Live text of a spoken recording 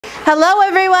Hello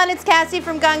everyone, it's Cassie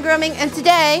from Gun Grooming, and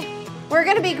today we're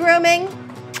going to be grooming,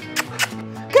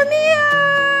 come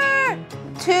here,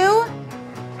 2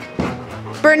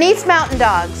 Bernese mountain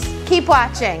dogs. Keep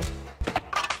watching.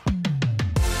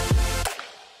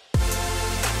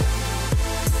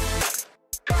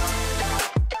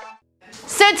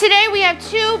 So today we have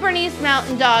 2 Bernese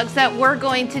mountain dogs that we're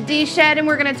going to de-shed, and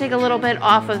we're going to take a little bit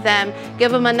off of them,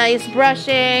 give them a nice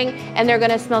brushing, and they're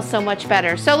going to smell so much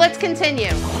better. So let's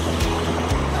continue.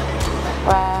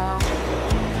 Wow.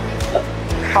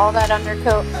 All that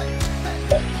undercoat.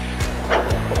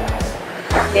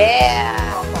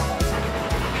 Yeah.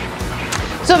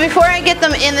 So before I get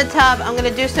them in the tub, I'm going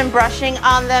to do some brushing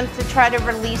on them to try to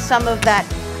release some of that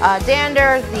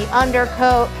dander, the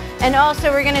undercoat. And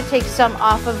also we're going to take some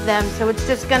off of them, so it's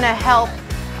just going to help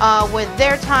with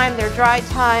their time, their dry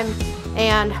time,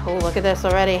 and oh, look at this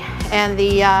already, and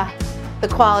the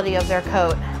quality of their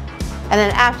coat. And then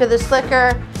after the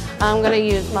slicker, I'm going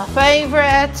to use my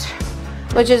favorite,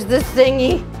 which is this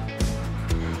thingy.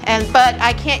 But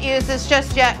I can't use this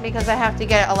just yet because I have to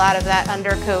get a lot of that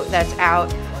undercoat that's out.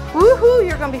 Woohoo!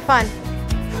 You're going to be fun.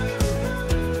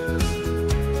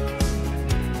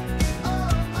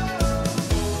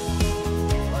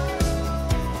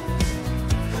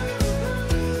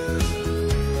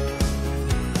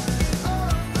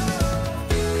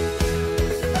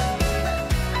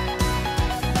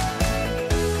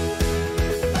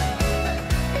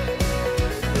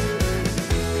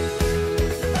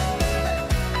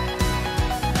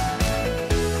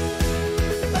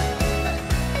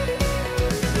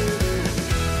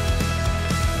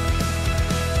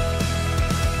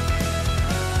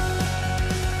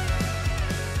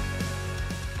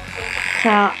 So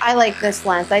I like this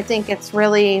length. I think it's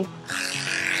really,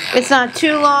 it's not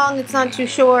too long, it's not too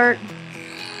short.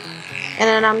 And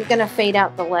then I'm gonna fade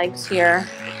out the legs here.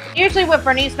 Usually with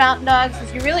Bernese mountain dogs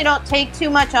is you really don't take too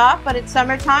much off, but it's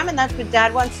summertime and that's what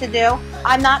Dad wants to do.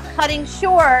 I'm not cutting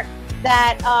short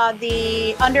that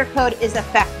the undercoat is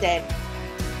affected.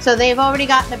 So they've already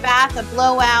gotten a bath, a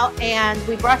blowout, and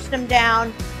we brushed them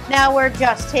down. Now we're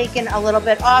just taking a little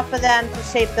bit off of them to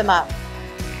shape them up.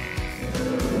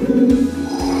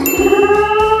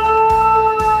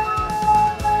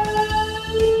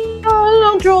 Oh,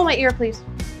 don't drool in my ear, please.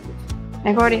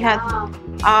 I've already had,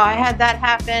 I had that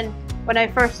happen when I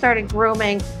first started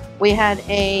grooming. We had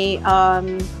a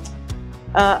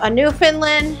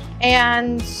Newfoundland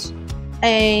and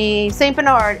a St.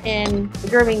 Bernard in the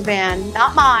grooming van.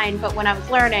 Not mine, but when I was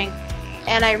learning.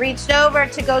 And I reached over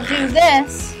to go do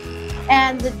this,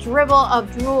 and the dribble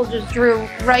of drool just drew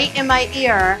right in my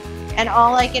ear. And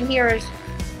all I can hear is,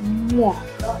 mwah.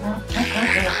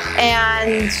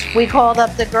 And we called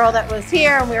up the girl that was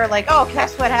here, and we were like, oh,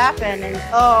 guess what happened? And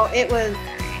oh, it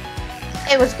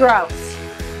was gross.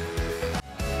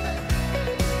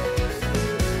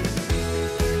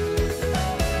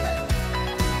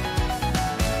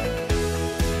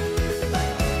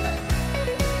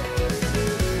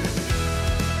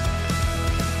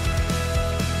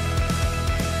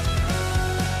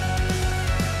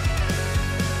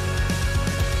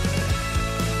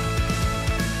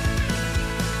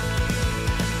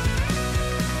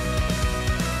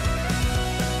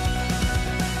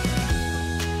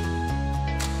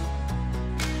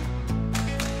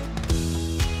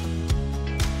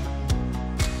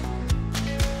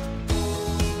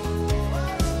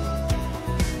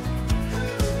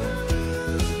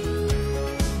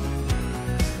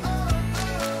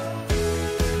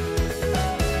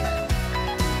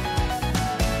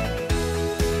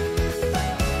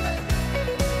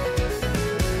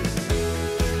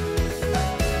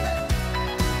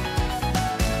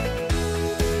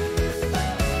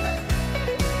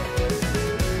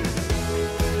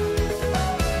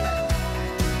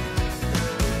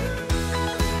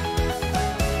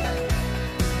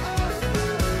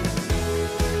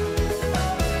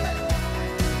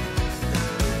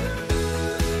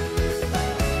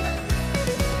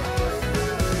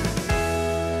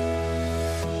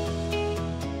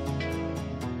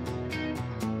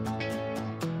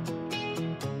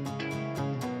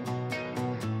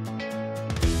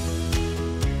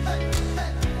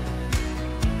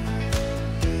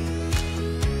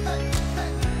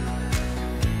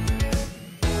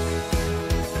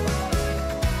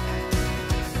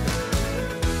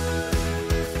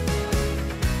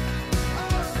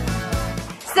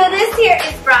 So this here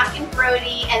is Brock and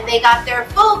Brody, and they got their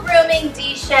full grooming,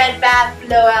 de-shed, bath,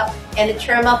 blowout, and a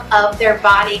trim up of their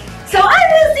body. So I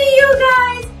will see you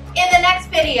guys in the next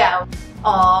video.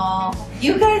 Oh,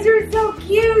 you guys are so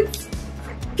cute.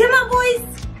 Come on, boys.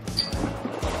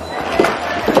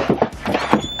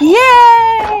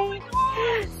 Yay!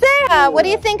 What do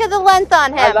you think of the length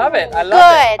on him? I love it. I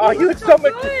love it. Good. Oh, you look so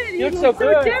much. You look so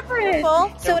good.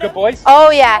 Different. So Good boys. oh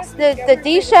yes, the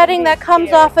de-shedding that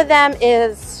comes off of them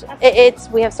is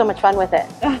we have so much fun with it.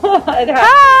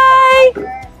 Hi.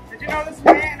 Did you know this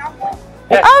man?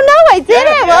 Yeah. Oh no, I didn't.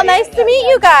 Yeah, Well, yeah, nice to meet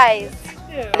you guys.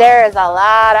 There is a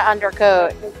lot of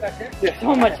undercoat.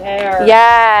 So much hair.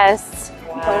 Yes.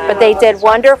 Wow. But they did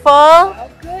wonderful. Oh,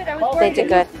 good. I was They worried. did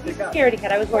good. Scaredy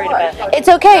cat. I was worried about it. It's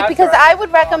okay because I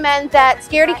would recommend that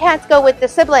scaredy cats go with the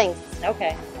siblings.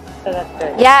 Okay. So that's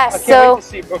good. Yes. I can't So. wait to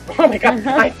see. Oh my God!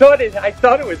 I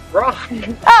thought it was Brock.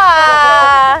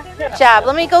 Ah, good job.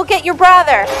 Let me go get your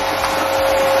brother.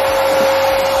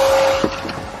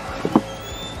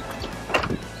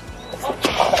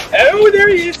 Oh, there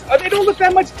he is. Oh, they don't look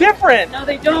that much different. No,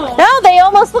 they don't. No, they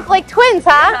almost look like twins,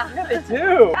 huh? Yeah, they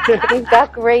do. We've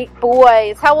got great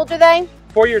boys. How old are they?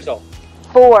 4 years old.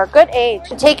 4. Good age.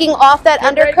 Taking off that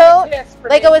undercoat,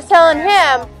 like I was telling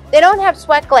him, they don't have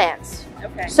sweat glands.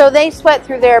 Okay. So they sweat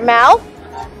through their mouth,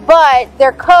 but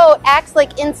their coat acts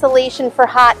like insulation for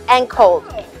hot and cold.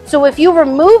 So if you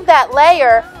remove that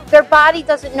layer, their body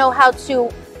doesn't know how to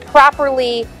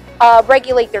properly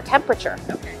regulate their temperature.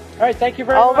 All right, thank you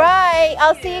very much. All right,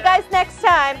 I'll see you guys next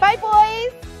time. Bye,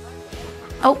 boys.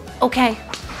 Oh, okay.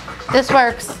 This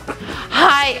works.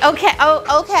 Hi. Okay. Oh,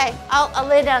 okay. I'll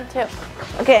lay down too.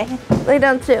 Okay, lay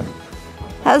down too.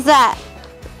 How's that?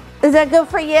 Is that good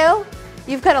for you?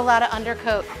 You've got a lot of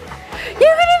undercoat.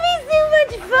 You're gonna be so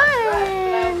much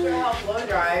fun. Blow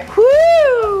dry.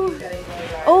 Woo!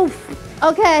 Oh,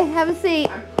 okay. Have a seat.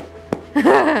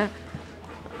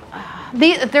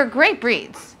 They're great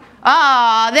breeds.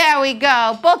 Oh, there we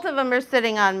go. Both of them are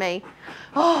sitting on me.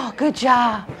 Oh, good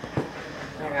job. Oh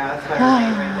my God, that's my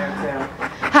roommate right there too.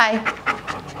 Hi.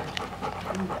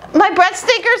 My breath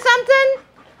stink or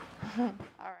something?